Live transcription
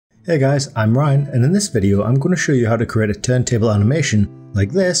Hey guys, I'm Ryan, and in this video I'm going to show you how to create a turntable animation like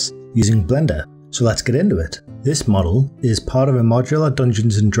this using Blender. So let's get into it. This model is part of a modular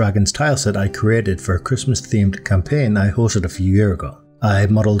Dungeons & Dragons tileset I created for a Christmas themed campaign I hosted a few years ago. I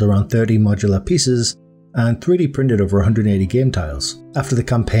modelled around 30 modular pieces and 3D printed over 180 game tiles. After the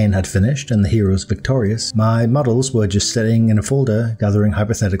campaign had finished and the heroes victorious, my models were just sitting in a folder gathering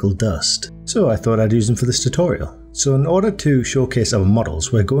hypothetical dust. So I thought I'd use them for this tutorial. So in order to showcase our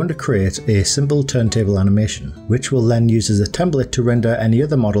models, we're going to create a simple turntable animation, which we'll then use as a template to render any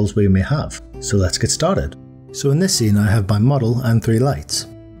other models we may have. So let's get started. So in this scene I have my model and 3 lights.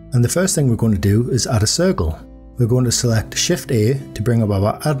 And the first thing we're going to do is add a circle. We're going to select Shift A to bring up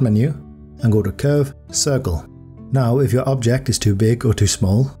our add menu and go to Curve, Circle. Now if your object is too big or too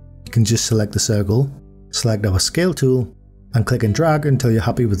small, you can just select the circle, select our scale tool and click and drag until you're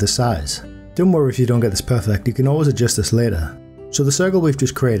happy with the size. Don't worry if you don't get this perfect, you can always adjust this later. So the circle we've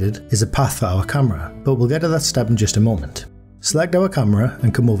just created is a path for our camera, but we'll get to that step in just a moment. Select our camera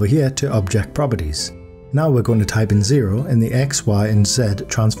and come over here to Object Properties. Now we're going to type in 0 in the X, Y and Z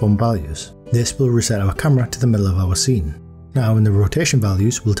transform values. This will reset our camera to the middle of our scene. Now in the rotation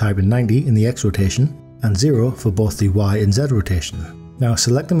values we'll type in 90 in the X rotation and 0 for both the Y and Z rotation. Now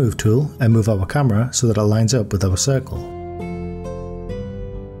select the move tool and move our camera so that it lines up with our circle.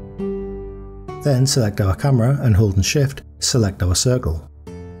 Then select our camera and holding shift, select our circle.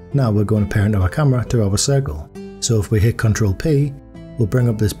 Now we're going to parent our camera to our circle. So if we hit Ctrl P, we'll bring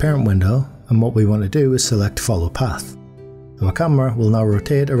up this parent window and what we want to do is select follow path. Our camera will now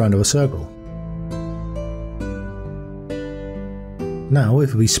rotate around our circle. Now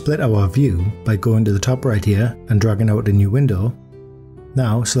if we split our view by going to the top right here and dragging out a new window,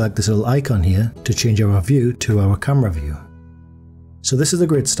 now select this little icon here to change our view to our camera view. So this is a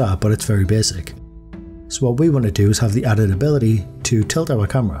great start, but it's very basic. So what we want to do is have the added ability to tilt our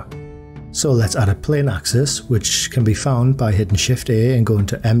camera. So let's add a plane axis, which can be found by hitting Shift A and going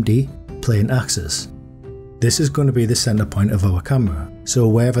to MD, plane axis. This is going to be the center point of our camera. So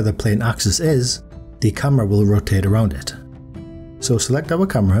wherever the plane axis is, the camera will rotate around it. So select our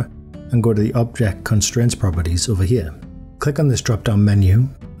camera and go to the Object Constraints properties over here. Click on this drop down menu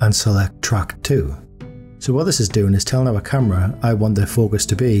and select Track 2. So what this is doing is telling our camera I want the focus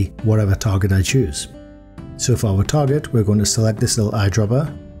to be whatever target I choose. So for our target we're going to select this little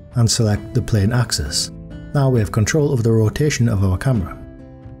eyedropper and select the plane axis. Now we have control over the rotation of our camera.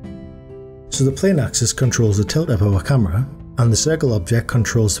 So the plane axis controls the tilt of our camera and the circle object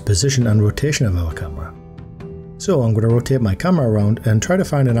controls the position and rotation of our camera. So I'm going to rotate my camera around and try to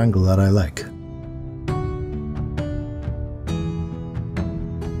find an angle that I like.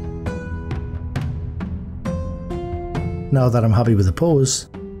 Now that I'm happy with the pose,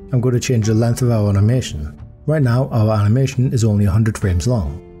 I'm going to change the length of our animation. Right now our animation is only 100 frames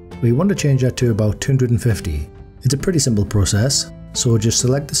long. We want to change that to about 250. It's a pretty simple process, so just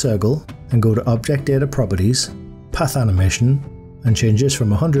select the circle and go to Object Data Properties, Path Animation and change this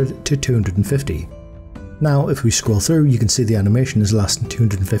from 100 to 250. Now if we scroll through you can see the animation is lasting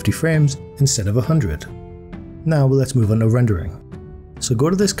 250 frames instead of 100. Now let's move on to rendering. So go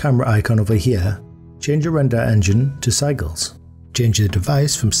to this camera icon over here, change your render engine to cycles. Change the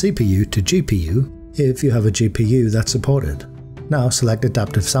device from CPU to GPU if you have a GPU that's supported. Now select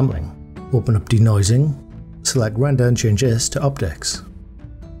adaptive sampling. Open up denoising, select render and change this to optics.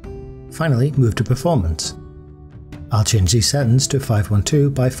 Finally move to performance. I'll change these settings to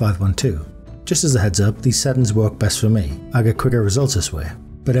 512 by 512. Just as a heads up, these settings work best for me. I get quicker results this way.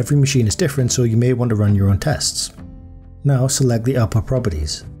 But every machine is different so you may want to run your own tests. Now select the output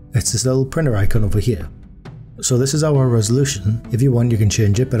properties. It's this little printer icon over here. So this is our resolution. If you want you can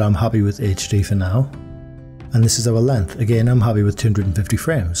change it, but I'm happy with HD for now. And this is our length. Again, I'm happy with 250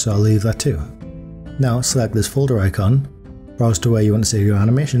 frames, so I'll leave that too. Now select this folder icon, browse to where you want to save your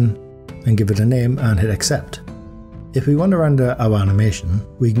animation, and give it a name and hit accept. If we want to render our animation,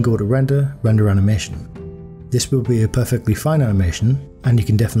 we can go to Render, Render Animation. This will be a perfectly fine animation, and you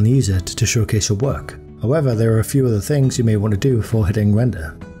can definitely use it to showcase your work. However, there are a few other things you may want to do before hitting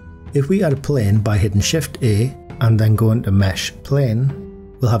render. If we add a plane by hitting Shift A and then go into Mesh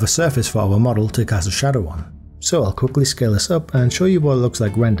Plane, we'll have a surface for our model to cast a shadow on. So I'll quickly scale this up and show you what it looks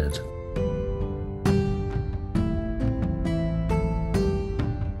like rendered.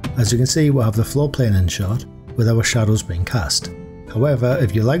 As you can see, we'll have the floor plane in shot with our shadows being cast. However,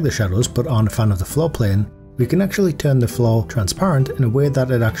 if you like the shadows but aren't a fan of the floor plane, we can actually turn the floor transparent in a way that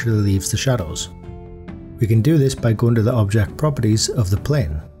it actually leaves the shadows. We can do this by going to the object properties of the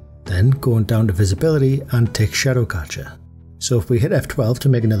plane, then going down to visibility and take shadow catcher. So if we hit F12 to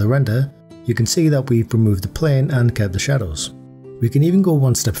make another render, you can see that we've removed the plane and kept the shadows. We can even go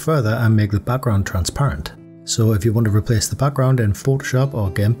one step further and make the background transparent. So if you want to replace the background in Photoshop or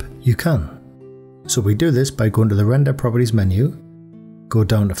GIMP, you can. So we do this by going to the Render Properties menu, go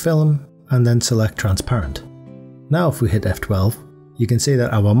down to Film, and then select Transparent. Now if we hit F12, you can see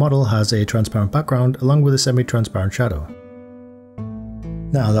that our model has a transparent background along with a semi-transparent shadow.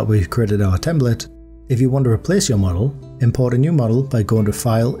 Now that we've created our template, if you want to replace your model, import a new model by going to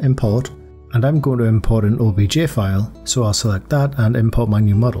File, Import, and I'm going to import an OBJ file, so I'll select that and import my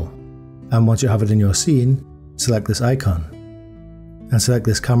new model. And once you have it in your scene, select this icon, and select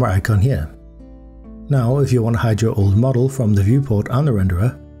this camera icon here. Now if you want to hide your old model from the viewport and the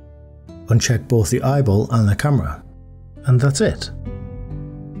renderer, uncheck both the eyeball and the camera, and that's it.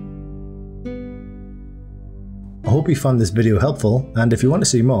 I hope you found this video helpful, and if you want to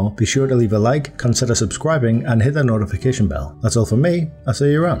see more, be sure to leave a like, consider subscribing and hit the notification bell. That's all from me, I'll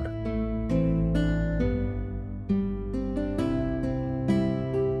see you around.